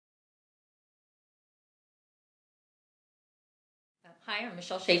Hi, I'm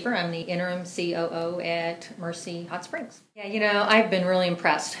Michele Schaefer. I'm the interim COO at Mercy Hot Springs. Yeah, I've been really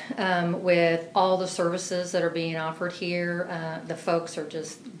impressed with all the services that are being offered here. The folks are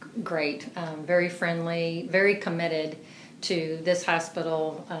just great, very friendly, very committed to this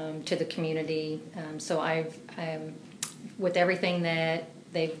hospital, to the community. With everything that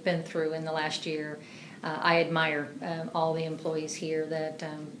they've been through in the last year, I admire all the employees here that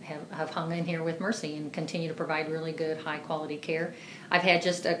have hung in here with Mercy and continue to provide really good, high-quality care. I've had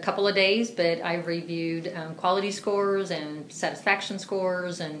just a couple of days, but I've reviewed quality scores and satisfaction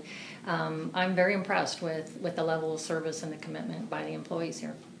scores, and I'm very impressed with the level of service and the commitment by the employees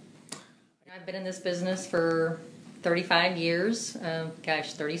here. I've been in this business for 35 years,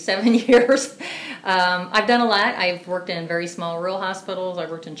 37 years. I've done a lot. I've worked in very small rural hospitals. I've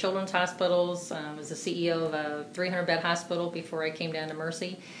worked in children's hospitals. I was the CEO of a 300-bed hospital before I came down to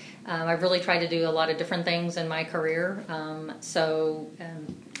Mercy. I've really tried to do a lot of different things in my career.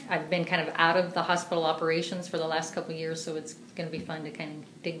 I've been kind of out of the hospital operations for the last couple of years, so it's going to be fun to kind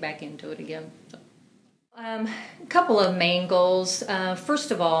of dig back into it again. A couple of main goals.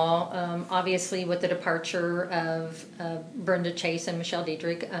 First of all, obviously with the departure of Brenda Chase and Michelle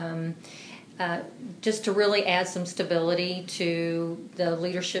Diedrich, just to really add some stability to the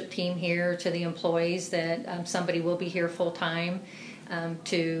leadership team here, to the employees, that somebody will be here full time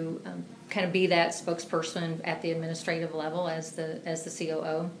to kind of be that spokesperson at the administrative level as the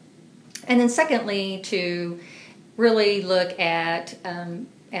COO. And then secondly, to really look at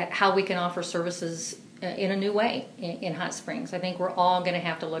how we can offer services in a new way in Hot Springs. I think we're all going to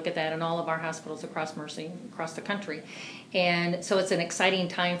have to look at that in all of our hospitals across Mercy, across the country. And so it's an exciting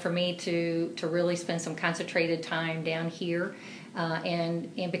time for me to really spend some concentrated time down here.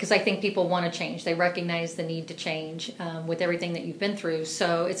 And because I think people want to change. They recognize the need to change with everything that you've been through.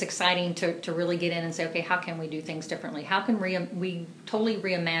 So it's exciting to really get in and say, okay, how can we do things differently? How can we totally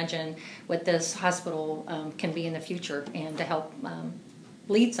reimagine what this hospital can be in the future? And to help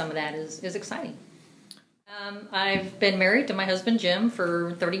lead some of that is exciting. I've been married to my husband Jim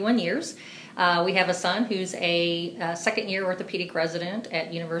for 31 years. We have a son who's a second-year orthopedic resident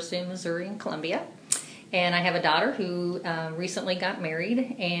at University of Missouri in Columbia. And I have a daughter who recently got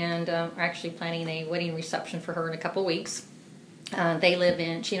married, and are actually planning a wedding reception for her in a couple weeks. She and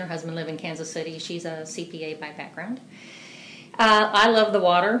her husband live in Kansas City. She's a CPA by background. I love the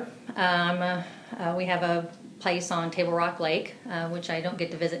water. We have a place on Table Rock Lake, which I don't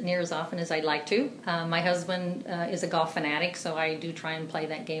get to visit near as often as I'd like to. My husband is a golf fanatic, so I do try and play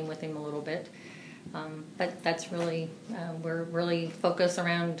that game with him a little bit. But that's really, we're really focused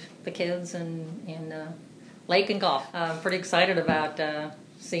around the kids and lake and golf. I'm pretty excited about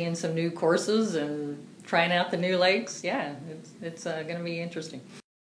seeing some new courses and trying out the new lakes. Yeah, it's going to be interesting.